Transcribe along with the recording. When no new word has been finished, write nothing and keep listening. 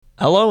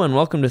Hello and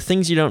welcome to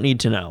Things You Don't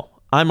Need to Know.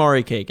 I'm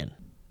Ari Kagan.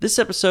 This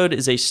episode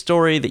is a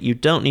story that you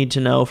don't need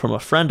to know from a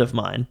friend of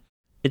mine.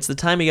 It's the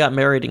time he got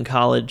married in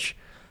college.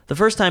 The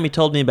first time he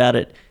told me about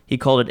it, he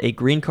called it a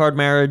green card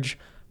marriage,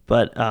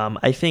 but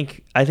I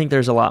think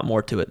there's a lot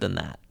more to it than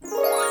that.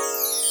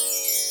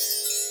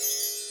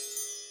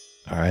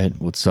 All right,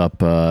 what's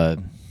up, Ari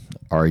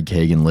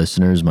Kagan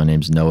listeners? My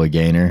name's Noah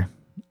Gaynor.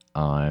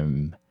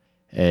 I'm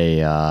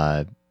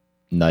a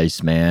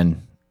nice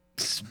man.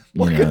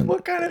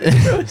 What kind of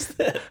intro is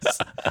this?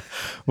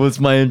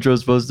 What's my intro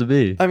supposed to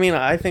be? I mean,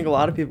 I think a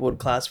lot of people would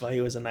classify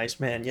you as a nice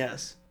man,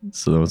 yes.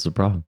 So what's the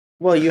problem?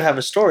 Well, you have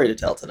a story to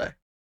tell today.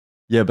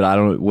 Yeah, but I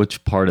don't know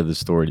which part of the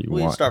story do you Well,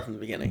 you want? start from the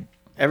beginning.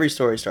 Every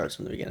story starts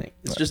from the beginning.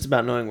 It's just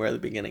about knowing where the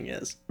beginning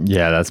is.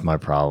 Yeah, that's my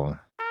problem.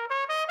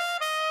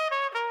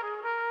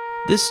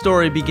 This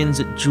story begins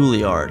at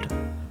Juilliard,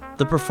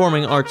 the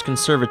performing arts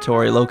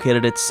conservatory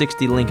located at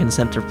 60 Lincoln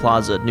Center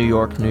Plaza, New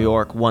York,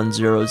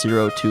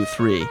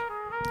 10023.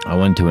 I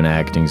went to an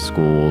acting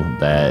school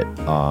that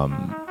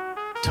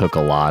took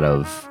a lot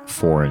of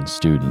foreign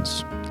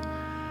students.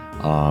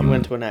 He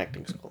went to an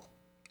acting school.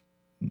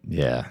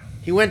 Yeah.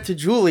 He went to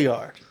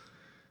Juilliard.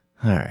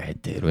 All right,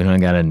 dude. We don't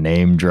got a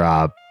name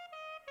drop.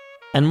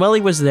 And while he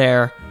was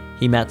there,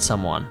 he met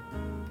someone.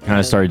 Kind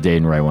of started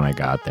dating right when I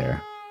got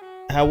there.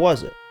 How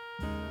was it?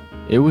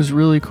 It was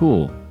really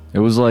cool. It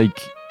was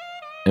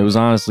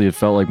honestly, it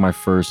felt like my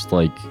first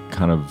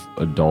kind of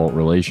adult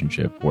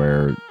relationship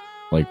where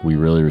we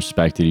really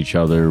respected each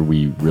other.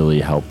 We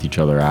really helped each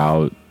other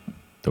out.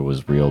 There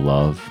was real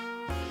love.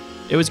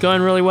 It was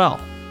going really well.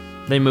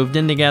 They moved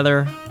in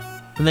together,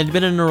 and they'd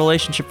been in a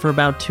relationship for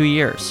about 2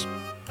 years.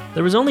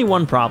 There was only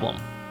one problem.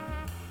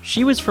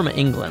 She was from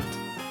England.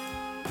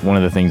 One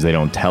of the things they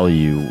don't tell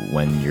you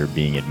when you're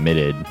being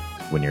admitted,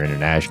 when you're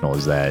international,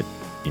 is that,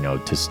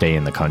 to stay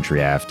in the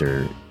country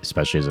after,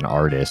 especially as an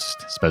artist,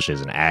 especially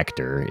as an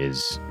actor,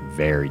 is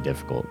very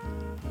difficult.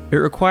 It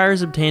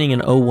requires obtaining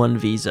an O1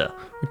 visa,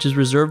 which is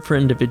reserved for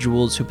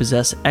individuals who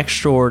possess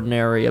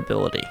extraordinary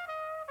ability.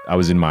 I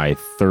was in my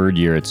third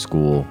year at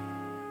school.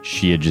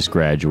 She had just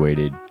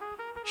graduated.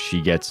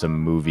 She gets a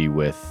movie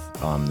with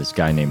this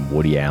guy named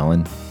Woody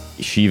Allen.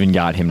 She even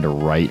got him to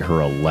write her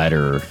a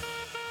letter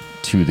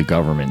to the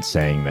government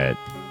saying that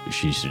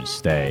she should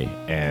stay.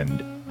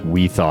 And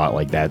we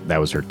thought that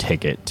was her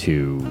ticket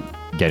to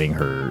getting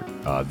her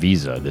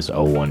visa, this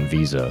O1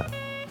 visa.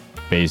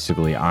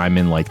 Basically, I'm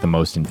in the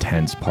most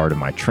intense part of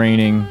my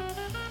training,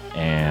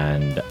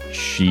 and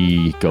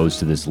she goes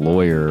to this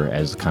lawyer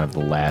as kind of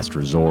the last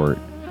resort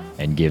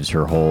and gives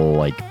her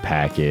whole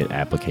packet,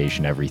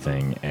 application,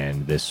 everything.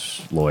 And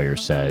this lawyer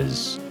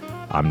says,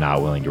 I'm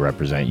not willing to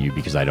represent you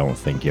because I don't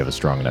think you have a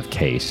strong enough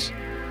case.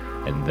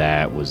 And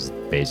that was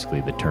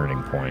basically the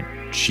turning point.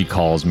 She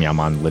calls me.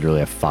 I'm on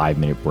literally a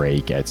 5-minute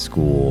break at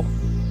school,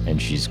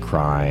 and she's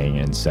crying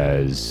and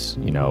says,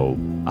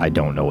 I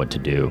don't know what to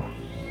do.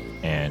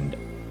 And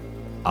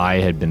I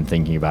had been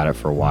thinking about it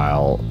for a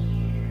while.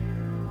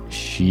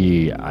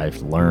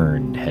 I've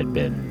learned, had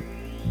been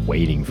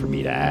waiting for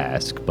me to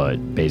ask, but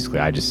basically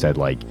I just said,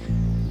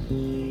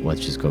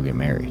 let's just go get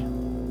married.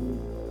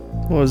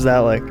 What was that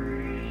like?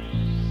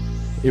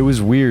 It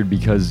was weird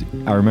because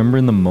I remember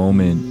in the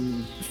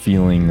moment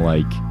feeling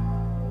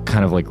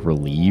kind of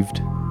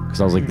relieved,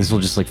 because I was like, this will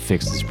just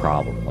fix this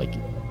problem.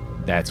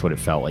 That's what it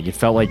felt like. It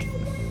felt like,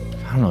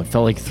 I don't know, it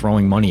felt like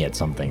throwing money at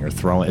something, or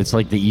it's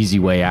the easy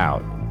way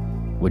out,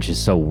 which is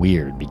so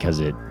weird because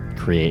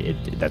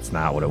that's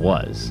not what it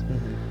was.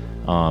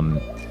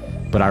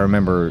 But I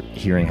remember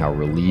hearing how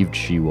relieved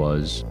she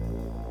was.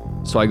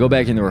 So I go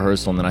back into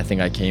rehearsal, and then I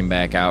think I came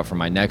back out for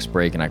my next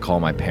break, and I call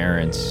my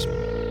parents.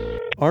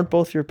 Aren't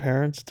both your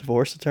parents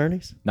divorce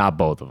attorneys? Not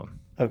both of them.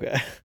 Okay.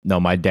 No,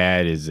 my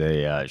dad is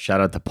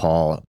shout out to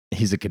Paul.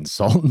 He's a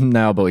consultant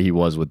now, but he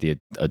was with the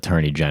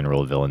Attorney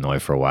General of Illinois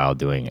for a while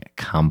doing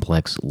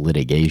complex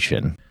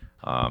litigation.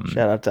 Shout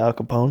out to Al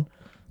Capone.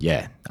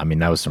 Yeah. I mean,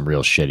 that was some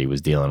real shit. He was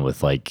dealing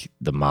with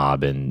the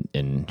mob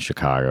in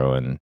Chicago.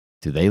 And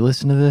do they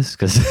listen to this?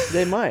 Because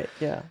They might,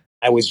 yeah.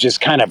 I was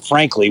just kind of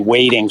frankly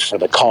waiting for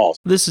the call.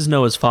 This is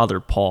Noah's father,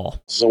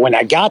 Paul. So when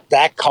I got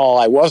that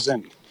call, it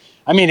wasn't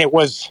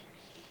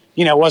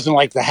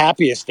like the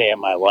happiest day of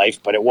my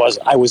life, but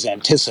I was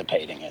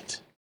anticipating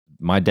it.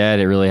 My dad,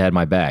 it really had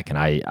my back. And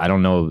I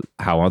don't know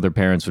how other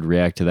parents would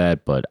react to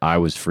that, but I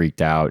was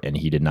freaked out, and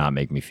he did not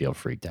make me feel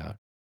freaked out.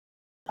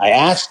 I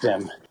asked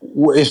him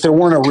if there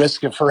weren't a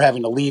risk of her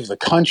having to leave the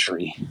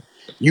country,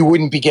 you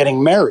wouldn't be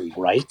getting married,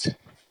 right?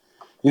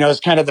 It's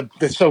kind of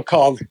the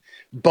so-called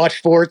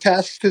but-for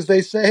test, as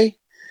they say.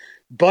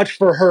 But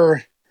for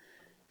her,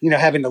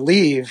 having to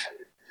leave,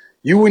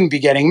 you wouldn't be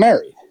getting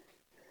married.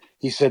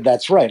 He said,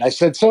 that's right. I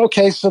said, so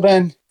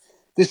then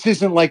this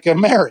isn't like a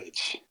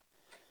marriage.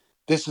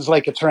 This is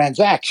like a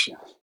transaction.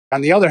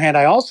 On the other hand,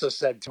 I also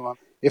said to him,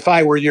 if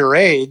I were your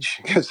age,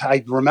 because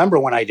I remember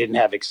when I didn't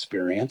have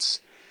experience,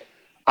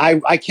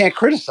 I can't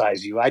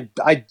criticize you.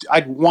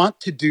 I'd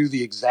want to do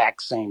the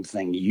exact same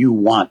thing you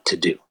want to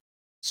do.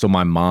 So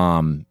my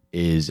mom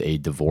is a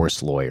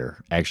divorce lawyer.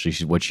 Actually,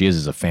 what she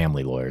is a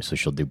family lawyer, so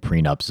she'll do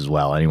prenups as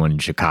well. Anyone in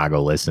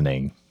Chicago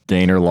listening,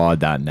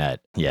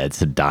 DanerLaw.net. Yeah,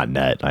 it's a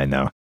 .net, I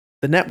know.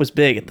 The net was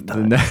big at the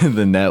time.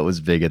 The net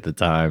was big at the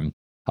time.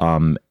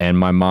 And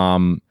my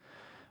mom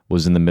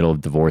was in the middle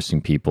of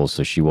divorcing people,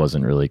 so she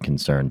wasn't really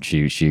concerned.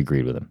 She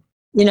agreed with him.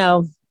 You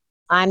know,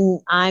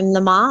 I'm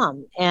the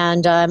mom,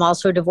 and I'm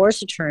also a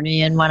divorce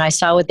attorney. And when I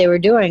saw what they were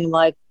doing, I'm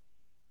like,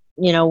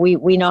 you know,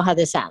 we know how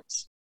this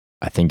ends.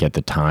 I think at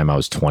the time I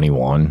was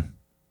 21.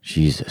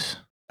 Jesus.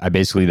 I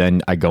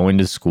go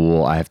into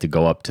school. I have to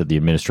go up to the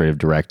administrative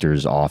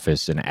director's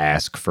office and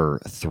ask for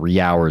 3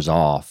 hours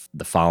off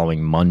the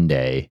following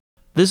Monday.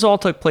 This all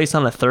took place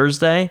on a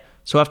Thursday,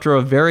 so after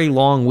a very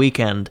long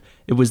weekend,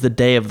 it was the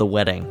day of the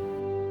wedding.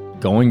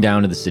 Going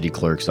down to the city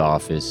clerk's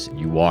office,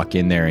 you walk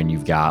in there and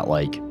you've got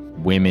like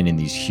women in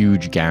these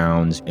huge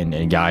gowns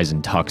and guys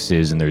in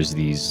tuxes, and there's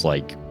these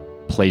like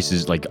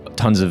places, like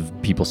tons of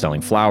people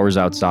selling flowers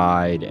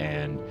outside,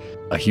 and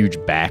a huge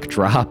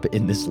backdrop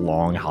in this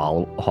long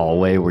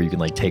hallway where you can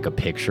like take a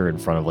picture in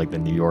front of like the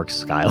New York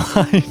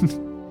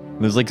skyline.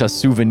 There's like a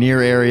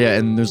souvenir area,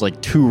 and there's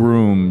like 2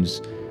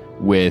 rooms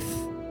with,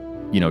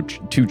 you know,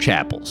 2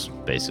 chapels,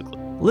 basically.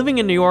 Living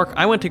in New York,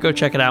 I went to go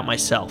check it out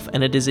myself,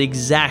 and it is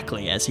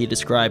exactly as he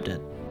described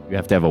it. You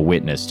have to have a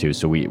witness too.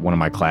 So one of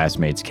my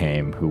classmates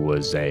came who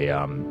was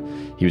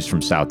he was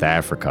from South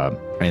Africa.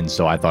 And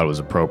so I thought it was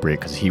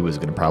appropriate because he was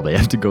going to probably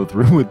have to go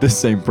through with the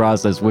same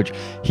process, which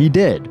he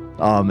did.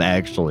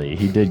 Actually,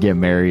 he did get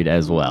married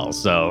as well.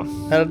 So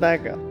how did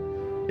that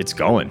go? It's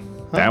going.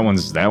 Huh? That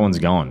one's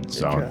going.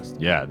 So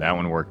yeah, that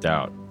one worked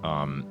out.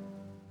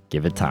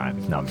 Give it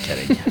time. No, I'm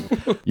kidding.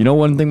 You know,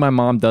 one thing my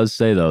mom does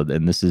say though,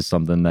 and this is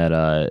something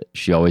that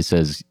she always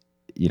says,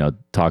 you know,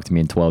 talk to me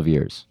in 12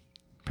 years.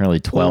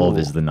 Apparently 12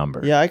 is the number.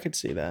 Yeah, I could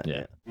see that.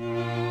 Yeah.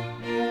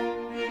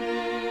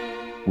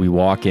 We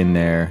walk in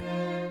there.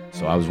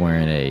 So I was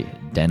wearing a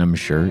denim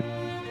shirt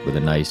with a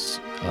nice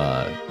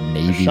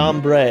navy. A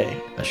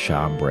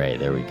chambray.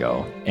 There we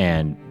go.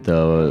 And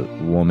the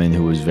woman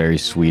who was very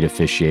sweet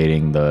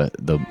officiating the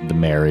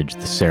marriage,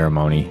 the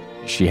ceremony,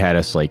 she had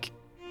us like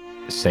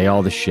say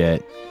all the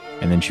shit.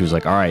 And then she was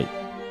like, all right,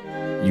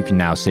 you can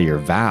now say your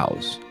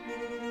vows.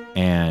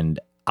 And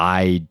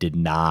I did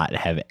not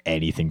have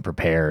anything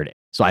prepared.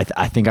 So I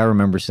think I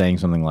remember saying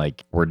something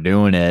like, we're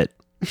doing it.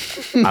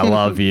 I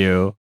love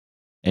you.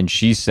 And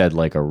she said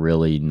like a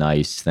really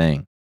nice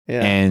thing.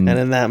 Yeah. And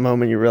in that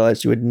moment, you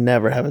realized you would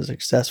never have a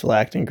successful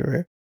acting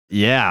career.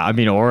 Yeah. I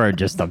mean, or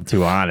just I'm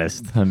too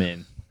honest. I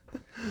mean,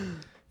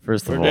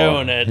 first of all. We're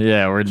doing it.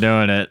 Yeah, we're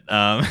doing it.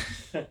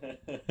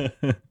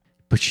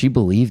 But she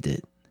believed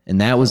it. And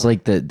that was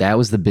like that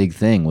was the big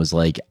thing was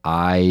like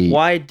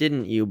Why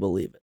didn't you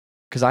believe it?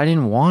 Because I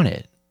didn't want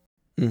it.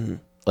 Mm-hmm.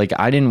 Like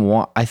I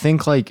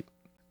think like,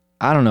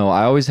 I don't know.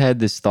 I always had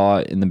this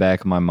thought in the back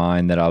of my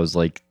mind that I was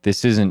like,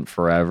 this isn't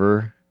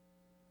forever.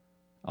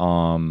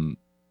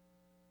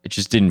 It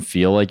just didn't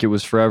feel like it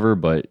was forever,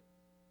 but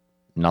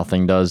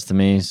nothing does to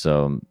me.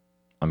 So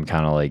I'm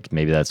kind of like,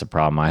 maybe that's a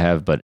problem I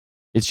have, but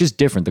it's just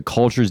different. The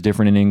culture is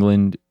different in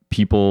England.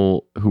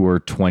 People who are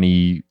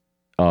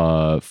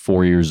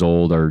 24 years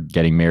old are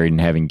getting married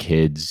and having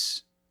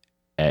kids.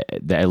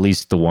 At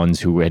least the ones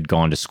who had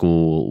gone to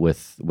school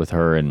with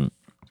her, and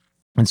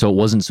so it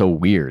wasn't so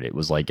weird. It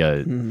was like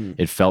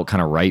it felt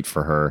kind of right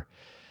for her.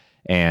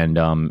 And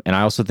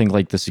I also think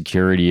like the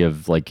security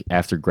of like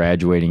after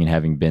graduating and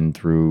having been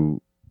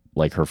through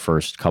like her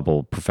first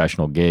couple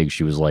professional gigs,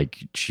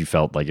 she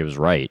felt like it was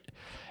right.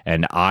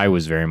 And I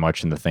was very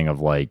much in the thing of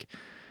like,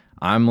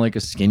 I'm like a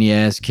skinny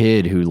ass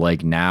kid who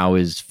like now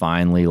is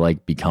finally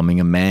like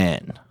becoming a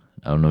man.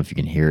 I don't know if you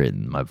can hear it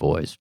in my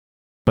voice,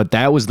 but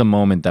that was the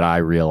moment that I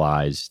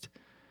realized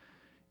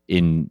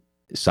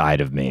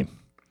inside of me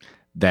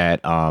that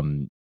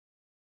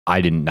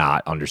I did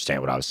not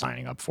understand what I was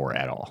signing up for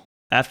at all.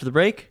 After the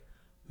break,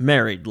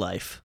 married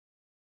life.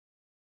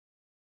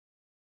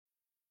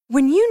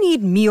 When you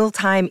need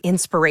mealtime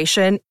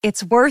inspiration,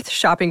 it's worth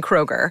shopping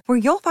Kroger, where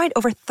you'll find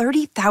over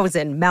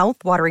 30,000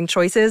 mouth-watering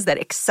choices that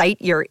excite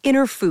your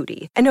inner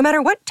foodie. And no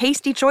matter what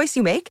tasty choice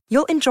you make,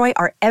 you'll enjoy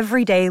our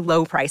everyday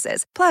low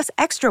prices, plus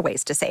extra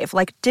ways to save,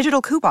 like digital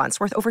coupons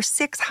worth over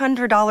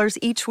 $600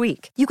 each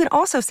week. You can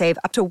also save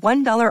up to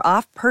 $1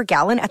 off per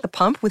gallon at the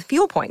pump with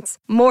fuel points.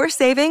 More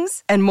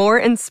savings and more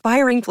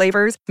inspiring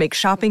flavors make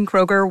shopping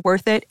Kroger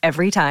worth it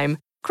every time.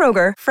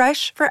 Kroger,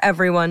 fresh for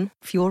everyone.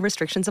 Fuel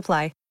restrictions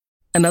apply.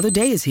 Another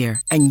day is here,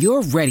 and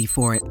you're ready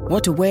for it.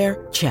 What to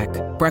wear? Check.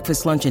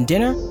 Breakfast, lunch, and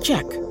dinner?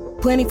 Check.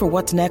 Planning for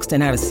what's next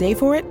and how to save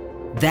for it?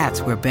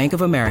 That's where Bank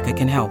of America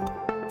can help.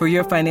 For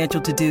your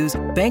financial to-dos,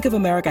 Bank of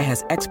America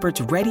has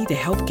experts ready to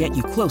help get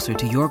you closer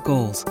to your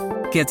goals.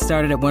 Get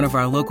started at one of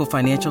our local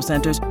financial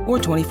centers or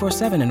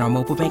 24/7 in our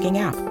mobile banking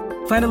app.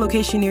 Find a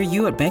location near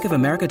you at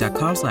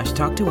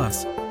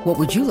bankofamerica.com/talktous. What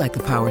would you like the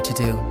power to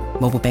do?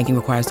 Mobile banking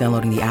requires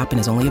downloading the app and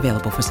is only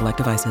available for select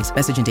devices.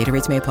 Message and data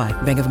rates may apply.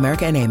 Bank of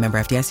America N.A., member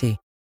FDIC.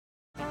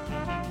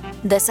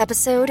 This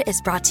episode is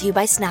brought to you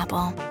by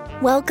Snapple.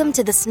 Welcome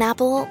to the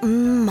Snapple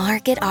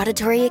Market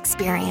Auditory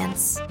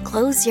Experience.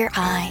 Close your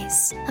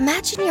eyes.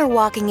 Imagine you're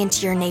walking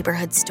into your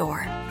neighborhood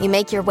store. You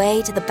make your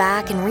way to the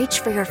back and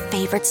reach for your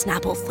favorite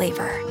Snapple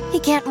flavor.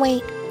 You can't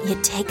wait. You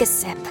take a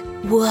sip.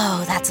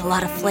 Whoa, that's a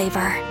lot of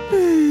flavor.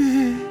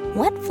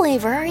 What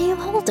flavor are you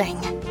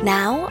holding?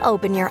 Now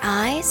open your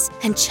eyes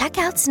and check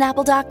out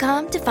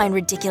Snapple.com to find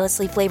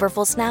ridiculously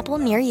flavorful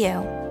Snapple near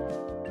you.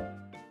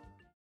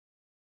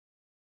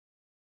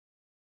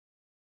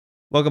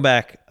 Welcome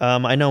back.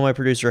 I know my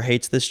producer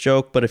hates this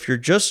joke, but if you're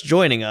just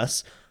joining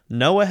us,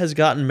 Noah has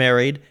gotten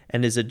married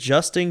and is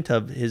adjusting to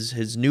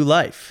his new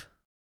life.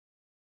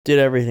 Did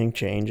everything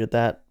change at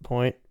that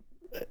point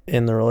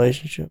in the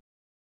relationship?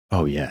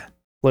 Oh, yeah.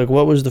 Like,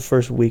 what was the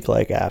first week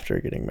like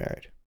after getting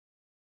married?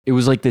 It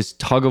was like this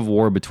tug of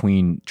war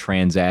between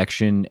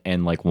transaction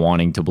and like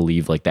wanting to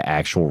believe like the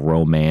actual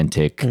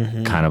romantic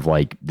kind of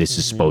like this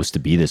is supposed to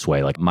be this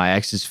way. Like my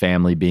ex's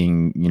family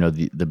being, you know,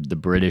 the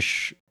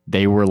British,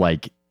 they were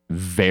like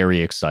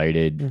very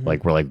excited.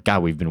 Like we're like,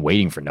 God, we've been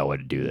waiting for Noah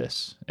to do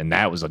this. And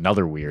that was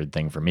another weird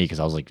thing for me because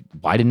I was like,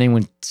 why didn't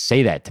anyone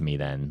say that to me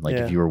then? Like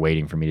if you were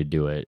waiting for me to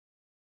do it.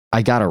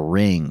 I got a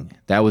ring.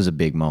 That was a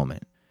big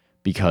moment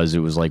because it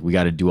was like, we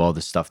got to do all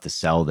this stuff to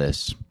sell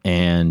this.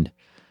 And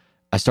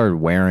I started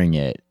wearing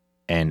it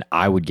and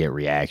I would get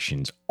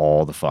reactions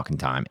all the fucking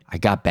time. I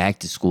got back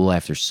to school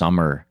after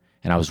summer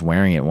and I was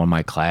wearing it. One of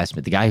my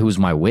classmates, the guy who was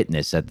my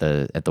witness at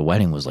the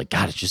wedding was like,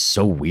 God, it's just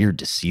so weird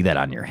to see that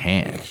on your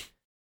hand.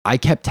 I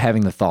kept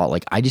having the thought,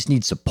 like, I just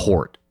need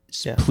support,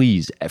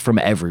 please, from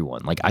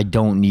everyone. Like, I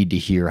don't need to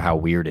hear how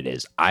weird it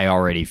is. I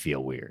already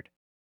feel weird.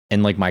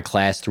 And like my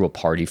class threw a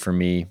party for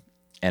me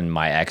and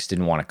my ex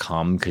didn't want to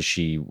come because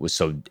she was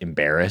so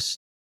embarrassed.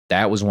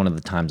 That was one of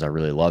the times I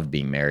really loved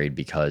being married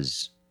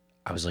because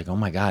I was like, oh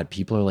my God,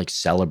 people are like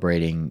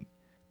celebrating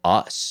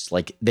us.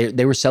 Like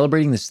they were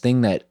celebrating this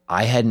thing that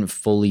I hadn't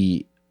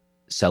fully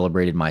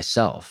celebrated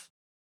myself.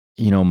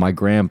 You know, my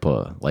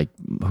grandpa, like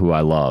who I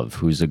love,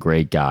 who's a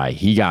great guy,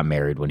 he got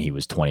married when he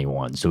was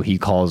 21. So he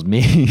calls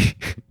me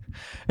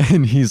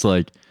and he's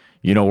like,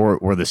 you know,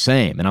 we're the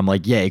same. And I'm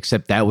like, yeah,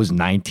 except that was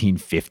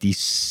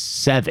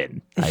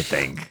 1957, I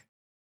think.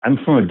 I'm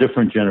from a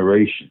different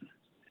generation.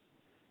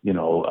 You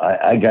know,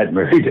 I got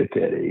married at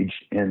that age,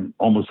 and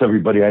almost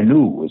everybody I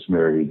knew was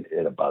married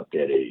at about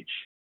that age.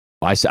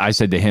 I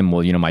said to him,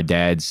 well, you know, my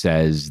dad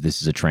says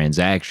this is a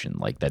transaction,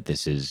 like that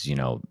this is, you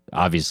know,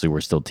 obviously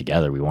we're still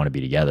together. We want to be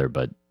together,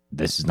 but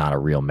this is not a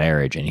real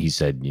marriage. And he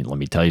said, let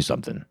me tell you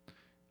something.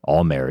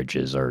 All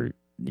marriages are,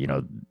 you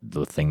know,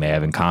 the thing they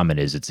have in common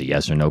is it's a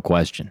yes or no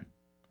question.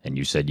 And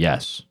you said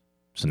yes.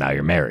 So now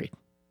you're married.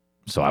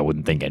 So I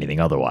wouldn't think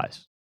anything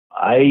otherwise.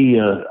 I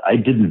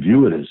didn't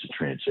view it as a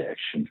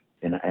transaction.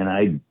 And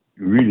I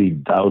really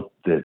doubt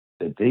that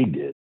they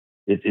did.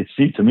 It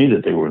seemed to me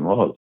that they were in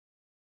love.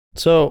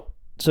 So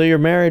you're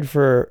married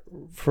for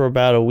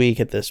about a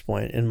week at this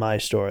point in my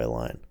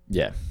storyline.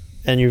 Yeah.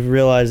 And you've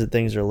realized that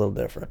things are a little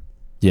different.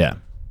 Yeah.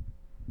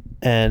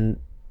 And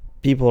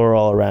people are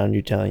all around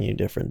you telling you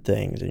different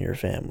things in your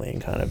family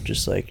and kind of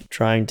just like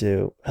trying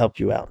to help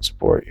you out and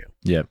support you.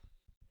 Yeah.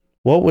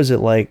 What was it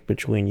like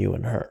between you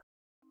and her?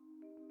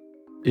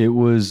 It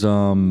was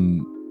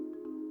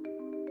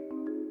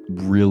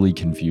really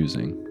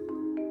confusing.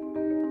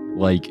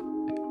 Like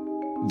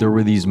there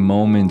were these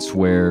moments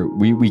where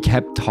we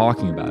kept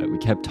talking about it. We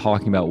kept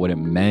talking about what it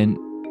meant,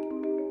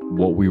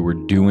 what we were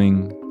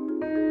doing.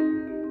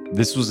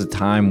 This was a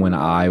time when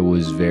I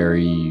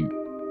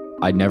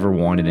never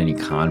wanted any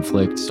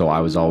conflict. So I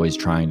was always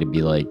trying to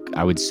be like,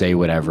 I would say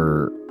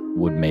whatever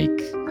would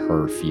make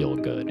her feel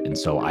good. And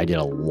so I did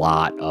a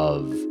lot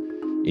of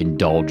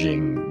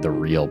indulging the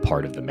real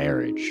part of the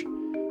marriage,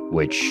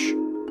 which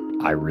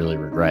I really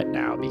regret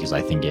now because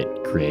I think it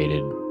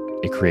created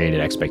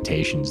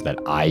expectations that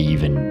I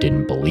even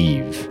didn't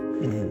believe,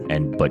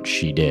 but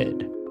she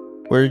did.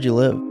 Where did you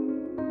live?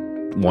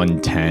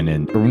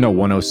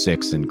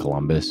 106 in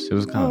Columbus. It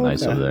was kind of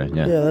nice over there.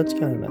 Yeah, that's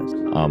kind of nice.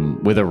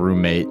 With a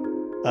roommate.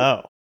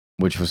 Oh,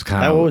 which was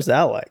kind of. What was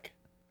that like?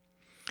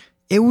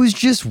 It was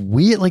just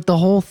weird. Like the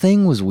whole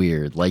thing was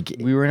weird. Like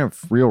we were in a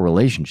real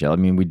relationship. I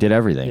mean, we did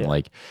everything. Yeah.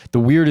 Like the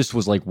weirdest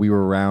was like we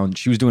were around.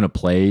 She was doing a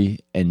play,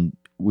 and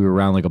we were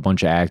around like a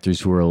bunch of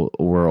actors who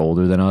were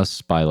older than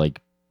us by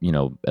like, you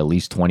know, at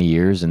least 20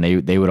 years. And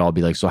they would all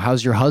be like, so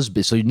how's your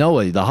husband? So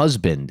Noah, the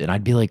husband. And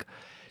I'd be like,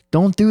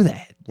 don't do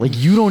that. Like,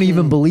 you don't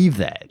even believe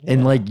that. Yeah.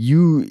 And like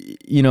you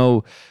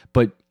know,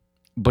 but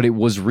it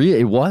was real.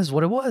 It was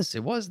what it was.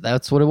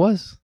 That's what it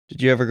was.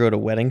 Did you ever go to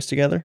weddings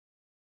together?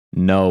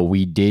 No,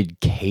 we did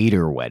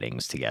cater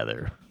weddings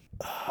together.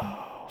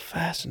 Oh,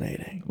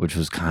 fascinating. Which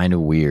was kind of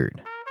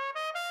weird.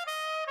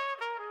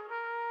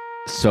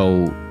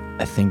 So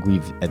I think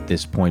we've at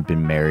this point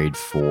been married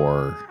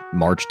for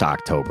March to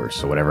October.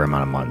 So whatever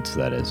amount of months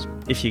that is.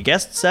 If you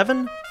guessed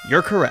 7,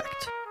 you're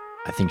correct.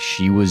 I think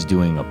she was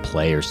doing a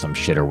play or some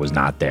shit or was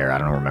not there. I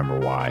don't remember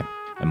why.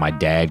 And my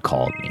dad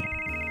called me.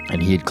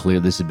 And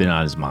this had been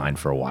on his mind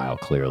for a while,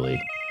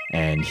 clearly.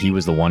 And he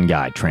was the one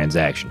guy,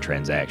 transaction.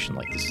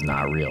 Like, this is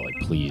not real. Like,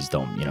 please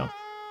don't, you know.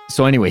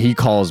 So anyway, he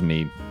calls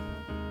me.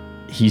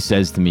 He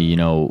says to me, you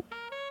know,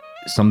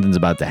 something's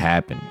about to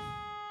happen.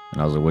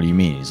 And I was like, what do you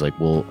mean? He's like,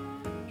 well,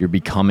 you're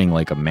becoming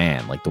like a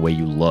man, like the way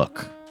you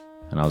look.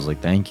 And I was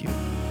like, thank you.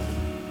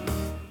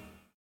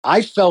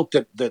 I felt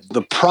that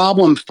the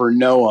problem for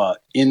Noah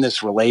in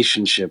this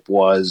relationship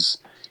was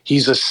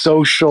he's a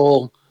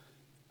social,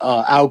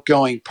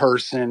 outgoing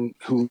person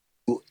who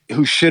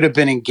should have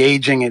been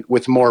engaging it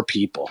with more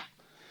people.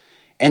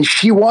 And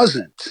she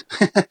wasn't.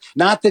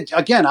 Not that,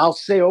 again, I'll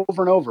say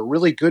over and over,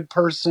 really good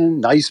person,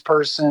 nice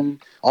person,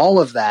 all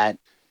of that.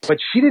 But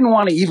she didn't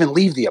want to even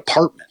leave the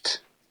apartment,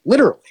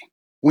 literally.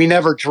 We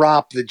never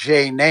dropped the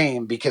J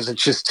name because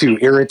it's just too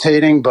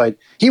irritating. But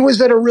he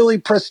was at a really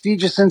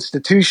prestigious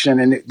institution,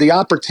 and the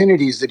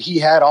opportunities that he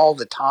had all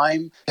the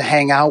time to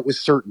hang out with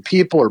certain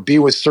people or be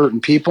with certain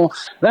people,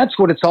 that's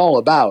what it's all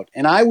about.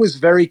 And I was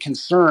very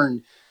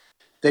concerned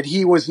that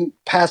he wasn't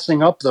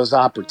passing up those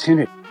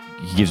opportunities.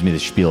 He gives me the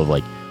spiel of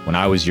like, when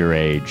I was your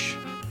age,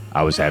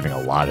 I was having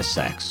a lot of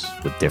sex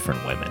with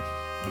different women.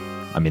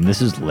 I mean,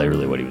 this is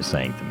literally what he was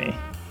saying to me.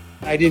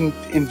 I didn't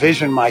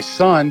envision my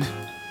son,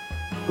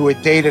 who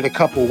had dated a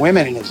couple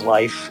women in his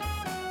life,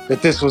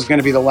 that this was going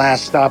to be the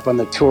last stop on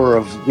the tour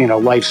of, you know,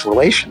 life's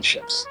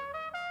relationships.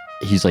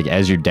 He's like,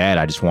 as your dad,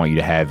 I just want you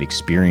to have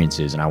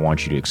experiences, and I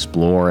want you to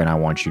explore, and I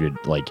want you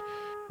to like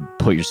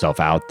put yourself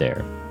out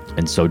there.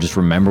 And so just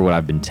remember what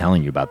I've been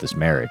telling you about this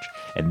marriage.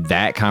 And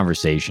that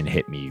conversation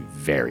hit me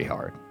very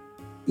hard.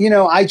 You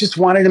know, I just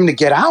wanted him to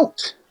get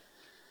out.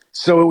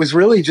 So it was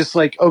really just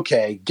like,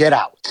 okay, get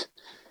out.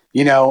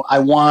 You know,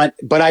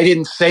 but I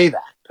didn't say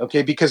that,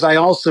 okay, because I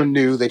also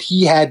knew that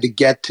he had to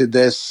get to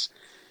this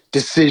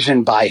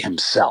decision by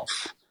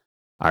himself.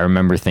 I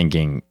remember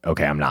thinking,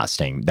 okay, I'm not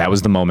staying. That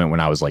was the moment when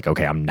I was like,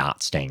 okay, I'm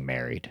not staying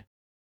married.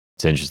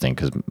 It's interesting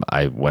because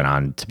I went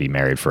on to be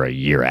married for a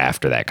year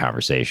after that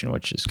conversation,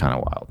 which is kind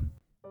of wild.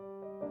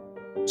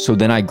 So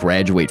then I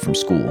graduate from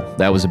school.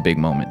 That was a big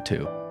moment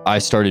too. I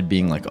started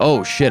being like,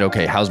 oh shit,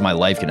 okay, how's my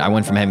life going? I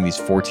went from having these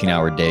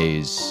 14-hour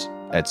days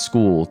at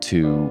school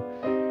to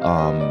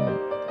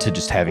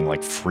just having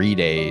like free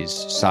days,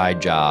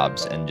 side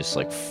jobs, and just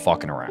like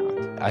fucking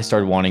around. I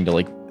started wanting to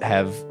like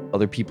have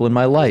other people in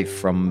my life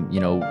from, you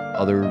know,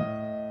 other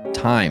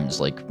times,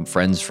 like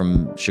friends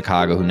from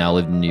Chicago who now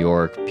lived in New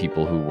York,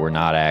 people who were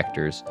not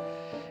actors.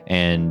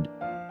 And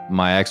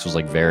my ex was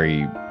like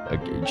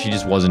she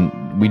just wasn't,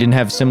 we didn't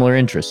have similar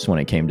interests when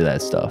it came to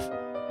that stuff.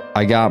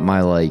 I got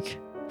my like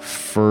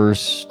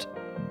first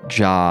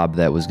job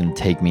that was going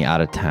to take me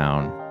out of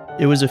town.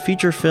 It was a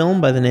feature film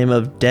by the name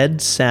of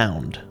Dead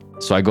Sound.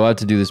 So I go out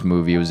to do this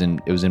movie. It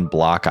was in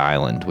Block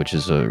Island, which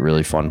is a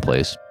really fun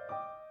place.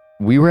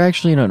 We were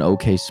actually in an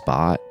okay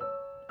spot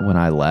when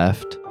I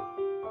left.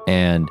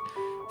 And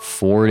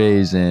 4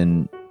 days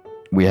in,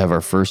 we have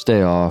our first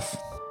day off,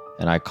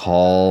 and I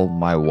call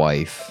my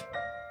wife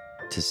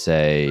to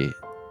say,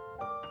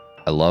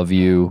 I love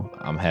you.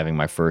 I'm having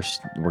we're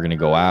going to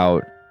go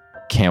out.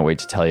 Can't wait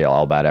to tell you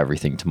all about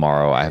everything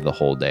tomorrow. I have the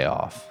whole day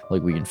off.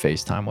 Like, we can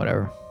FaceTime,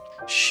 whatever.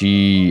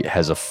 She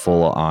has a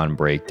full-on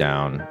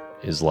breakdown,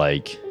 is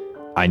like,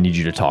 I need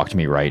you to talk to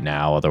me right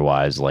now.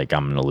 Otherwise, like,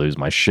 I'm going to lose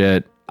my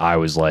shit. I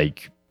was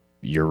like,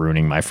 you're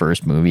ruining my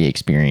first movie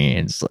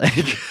experience.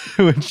 Like,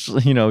 which,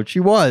 you know, she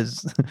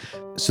was.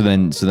 So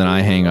then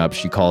I hang up.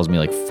 She calls me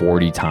like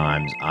 40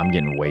 times. I'm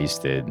getting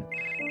wasted,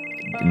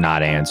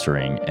 not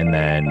answering. And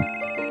then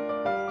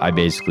I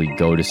basically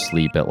go to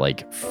sleep at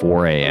like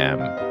 4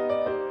 a.m.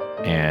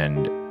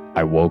 And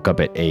I woke up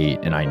at 8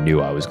 and I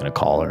knew I was going to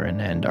call her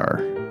and end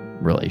our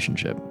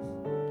relationship.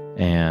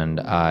 And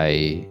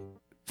I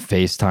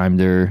FaceTimed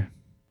her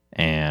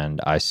and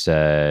I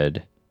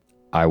said,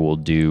 I will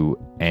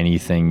do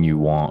anything you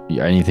want,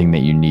 anything that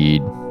you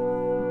need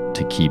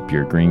to keep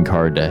your green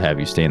card, to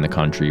have you stay in the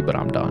country, but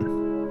I'm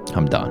done.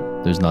 I'm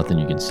done. There's nothing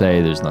you can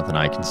say. There's nothing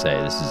I can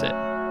say. This is it.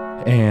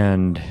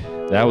 And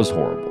that was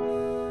horrible.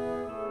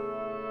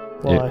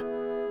 Why?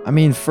 I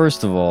mean,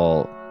 first of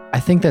all, I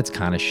think that's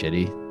kind of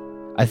shitty.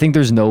 I think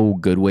there's no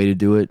good way to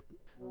do it,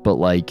 but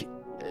like,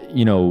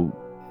 you know,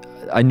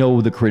 I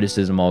know the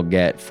criticism I'll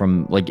get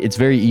from, like, it's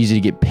very easy to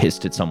get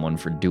pissed at someone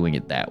for doing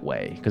it that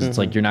way because it's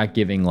like you're not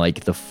giving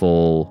like the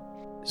full.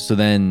 So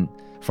then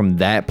from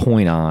that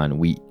point on,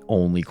 we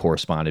only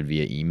corresponded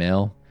via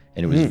email,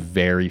 and it was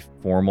very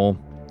formal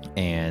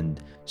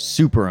and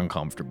super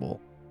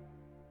uncomfortable.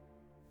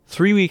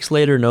 3 weeks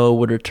later, Noah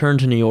would return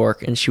to New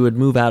York and she would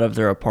move out of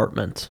their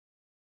apartment.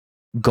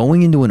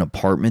 Going into an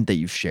apartment that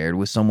you've shared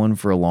with someone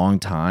for a long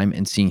time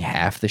and seeing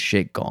half the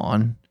shit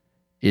gone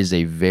is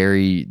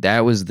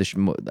that was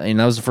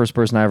the first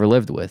person I ever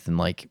lived with. And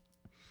like,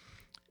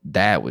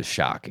 that was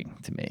shocking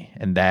to me.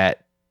 And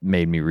that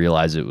made me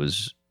realize it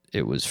was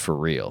for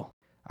real.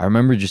 I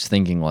remember just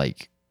thinking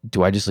like,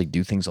 do I just like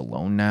do things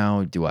alone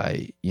now? Do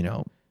I, you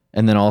know,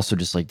 and then also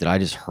just like, did I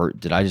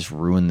just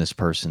ruin this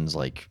person's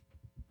like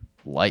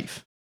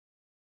life?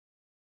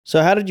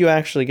 So how did you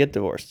actually get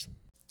divorced?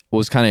 What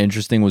was kind of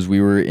interesting was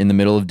we were in the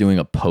middle of doing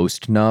a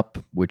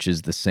post-nup, which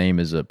is the same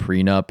as a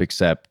prenup,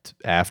 except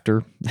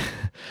after.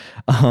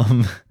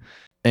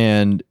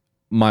 And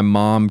my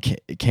mom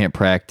can't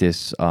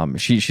practice.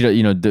 She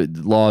the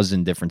laws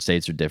in different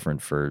states are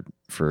different for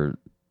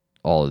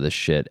all of this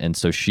shit. And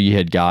so she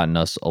had gotten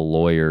us a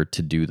lawyer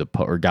to do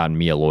gotten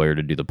me a lawyer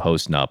to do the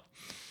post-nup.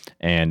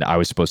 And I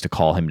was supposed to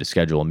call him to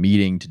schedule a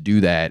meeting to do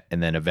that.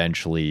 And then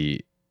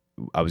eventually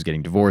I was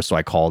getting divorced. So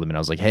I called him and I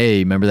was like, hey,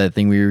 remember that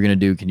thing we were going to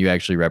do? Can you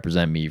actually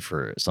represent me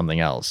for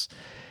something else?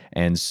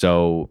 And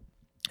so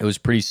it was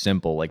pretty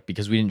simple, like,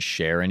 because we didn't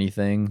share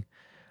anything,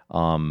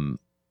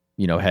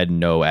 had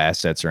no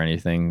assets or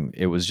anything.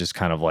 It was just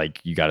kind of like,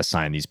 you got to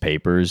sign these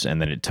papers.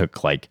 And then it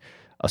took like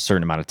a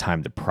certain amount of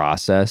time to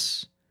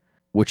process,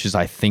 which is,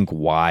 I think,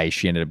 why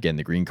she ended up getting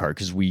the green card.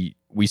 Because we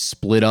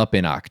split up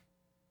in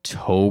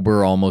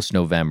October, almost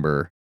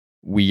November.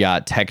 We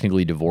got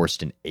technically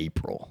divorced in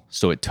April.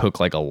 So it took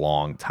like a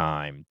long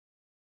time.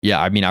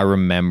 Yeah, I mean, I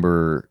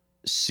remember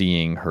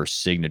seeing her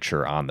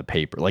signature on the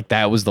paper. Like,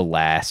 that was the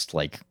last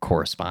like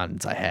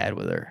correspondence I had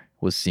with her,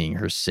 was seeing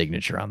her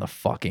signature on the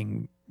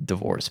fucking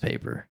divorce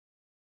paper.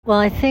 Well,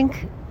 I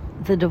think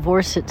the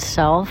divorce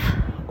itself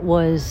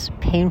was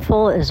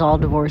painful, as all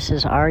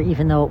divorces are,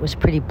 even though it was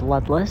pretty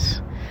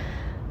bloodless.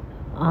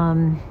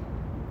 And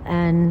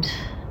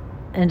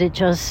it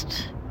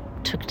just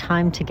took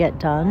time to get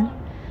done.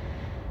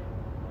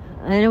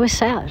 And it was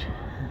sad.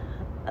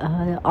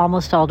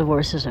 Almost all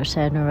divorces are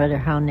sad, no matter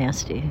how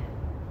nasty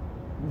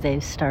they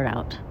start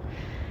out.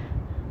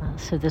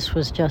 So this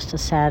was just a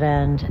sad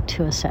end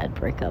to a sad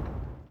breakup.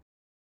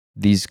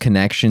 These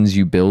connections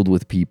you build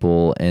with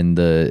people and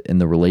the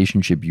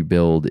relationship you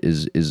build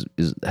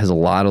has a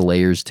lot of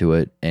layers to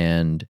it.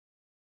 And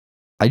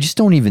I just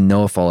don't even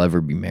know if I'll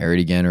ever be married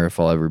again or if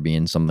I'll ever be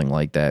in something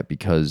like that,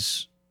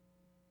 because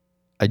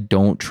I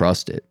don't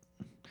trust it.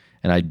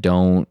 And I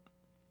don't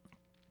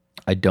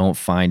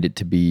find it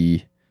to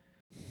be.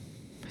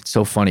 It's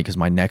so funny because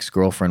my next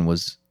girlfriend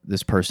was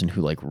this person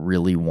who like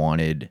really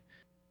wanted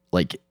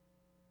like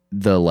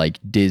the like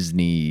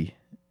Disney,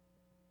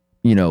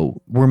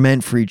 we're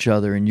meant for each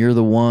other and you're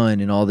the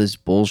one and all this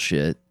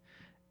bullshit.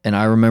 And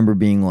I remember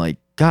being like,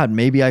 God,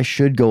 maybe I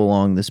should go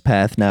along this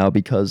path now,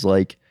 because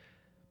like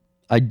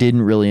I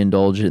didn't really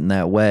indulge it in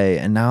that way.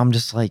 And now I'm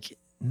just like,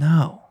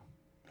 no.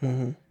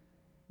 Mm-hmm.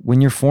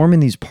 When you're forming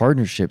these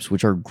partnerships,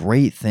 which are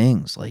great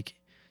things, like,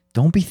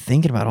 don't be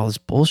thinking about all this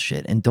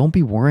bullshit, and don't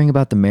be worrying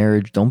about the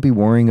marriage. Don't be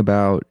worrying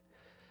about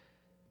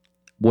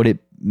what it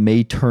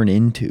may turn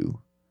into.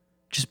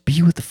 Just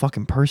be with the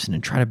fucking person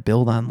and try to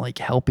build on like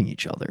helping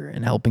each other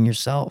and helping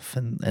yourself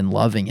and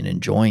loving and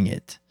enjoying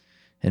it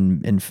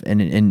and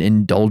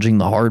indulging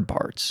the hard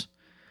parts.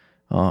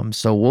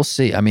 So we'll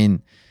see. I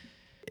mean,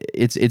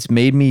 it's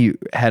made me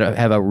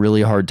have a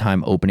really hard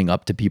time opening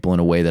up to people in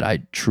a way that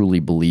I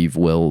truly believe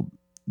will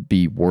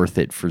be worth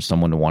it for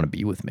someone to want to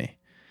be with me.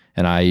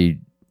 And I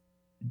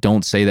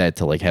don't say that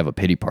to like have a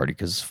pity party,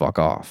 because fuck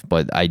off.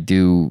 But I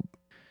do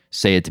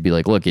say it to be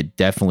like, look, it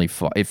definitely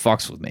it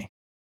fucks with me.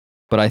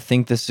 But I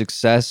think the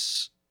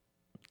success,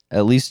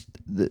 at least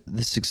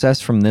the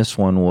success from this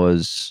one,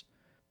 was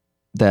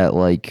that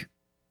like,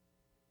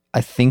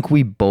 I think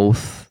we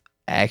both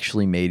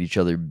actually made each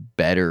other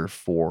better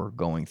for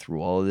going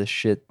through all of this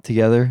shit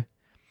together.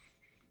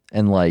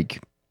 And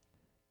like,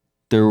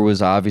 there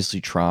was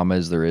obviously trauma,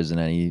 as there is in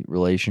any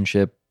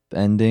relationship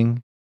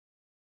ending.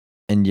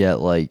 And yet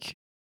like,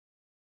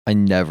 I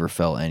never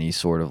felt any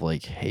sort of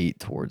like hate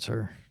towards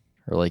her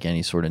or like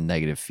any sort of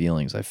negative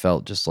feelings. I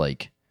felt just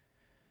like,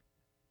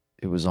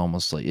 it was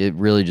almost like, it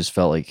really just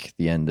felt like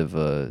the end of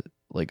the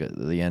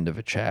end of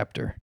a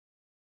chapter.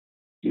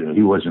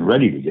 He wasn't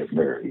ready to get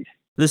married.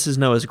 This is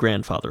Noah's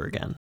grandfather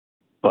again.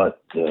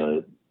 But,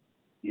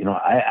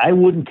 I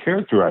wouldn't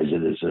characterize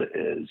it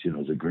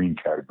as a green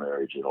card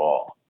marriage at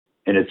all.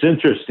 And it's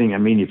interesting. I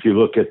mean, if you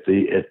look at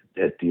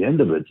the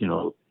end of it,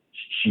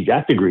 she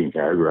got the green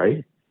card,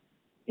 right?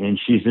 And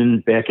she's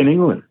back in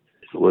England.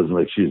 It wasn't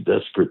like she was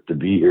desperate to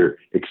be here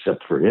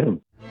except for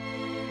him.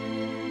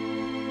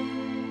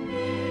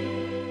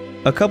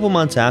 A couple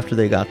months after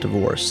they got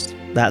divorced,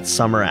 that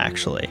summer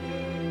actually,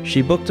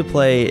 she booked a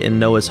play in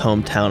Noah's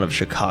hometown of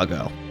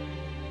Chicago.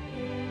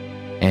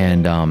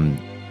 And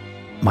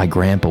my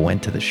grandpa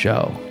went to the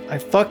show. I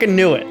fucking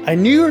knew it. I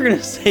knew you were going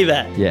to say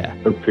that. Yeah.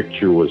 Her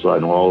picture was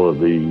on all of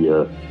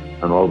the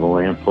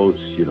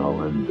lampposts,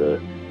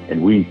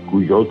 and we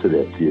go to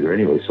that theater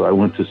anyway. So I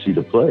went to see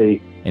the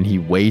play. And he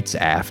waits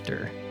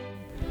after.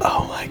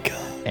 Oh my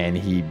God. And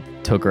he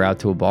took her out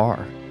to a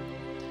bar.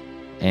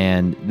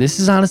 And this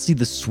is honestly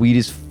the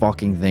sweetest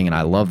fucking thing. And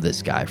I love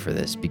this guy for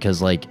this,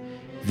 because like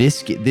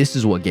this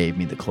is what gave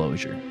me the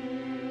closure.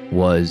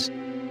 Was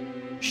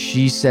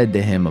she said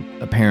to him,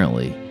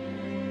 apparently,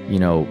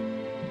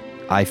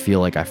 I feel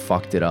like I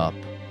fucked it up.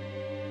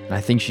 And I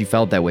think she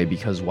felt that way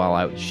because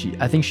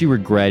I think she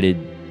regretted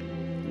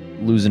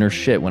losing her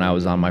shit when I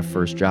was on my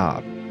first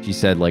job. She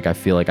said, like, I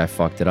feel like I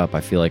fucked it up. I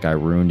feel like I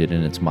ruined it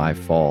and it's my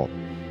fault.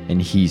 And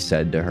he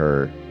said to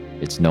her,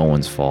 it's no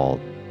one's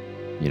fault.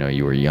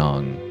 You were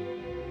young,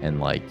 and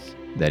like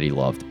that he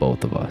loved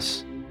both of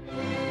us.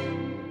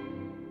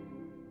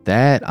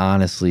 That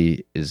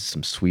honestly is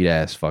some sweet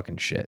ass fucking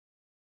shit.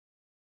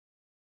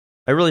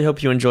 I really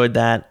hope you enjoyed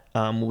that.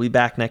 We'll be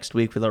back next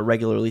week with our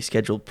regularly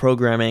scheduled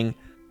programming.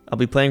 I'll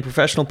be playing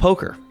professional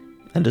poker.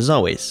 And as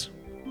always,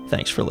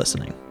 thanks for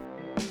listening.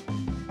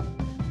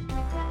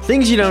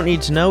 Things You Don't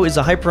Need to Know is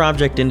a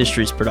Hyperobject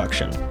Industries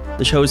production.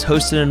 The show is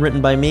hosted and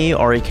written by me,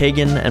 Ari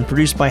Kagan, and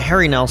produced by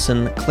Harry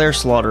Nelson, Claire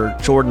Slaughter,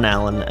 Jordan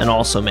Allen, and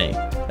also me.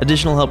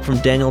 Additional help from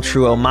Daniel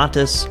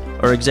Truo-Matis.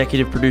 Our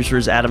executive producer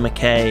is Adam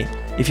McKay.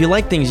 If you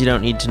like Things You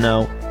Don't Need to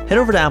Know, head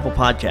over to Apple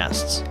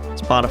Podcasts,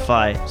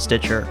 Spotify,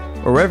 Stitcher,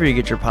 or wherever you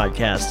get your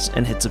podcasts,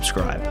 and hit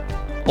subscribe.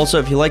 Also,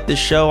 if you like this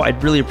show,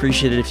 I'd really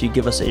appreciate it if you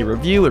give us a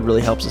review. It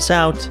really helps us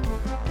out.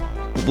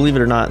 Believe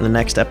it or not, in the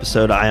next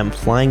episode, I am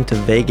flying to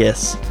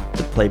Vegas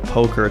to play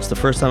poker. It's the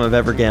first time I've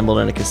ever gambled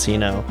in a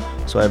casino,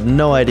 so I have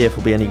no idea if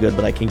it'll be any good,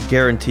 but I can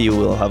guarantee you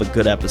we'll have a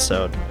good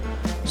episode.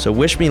 So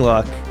wish me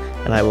luck,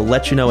 and I will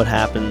let you know what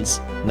happens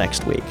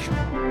next week.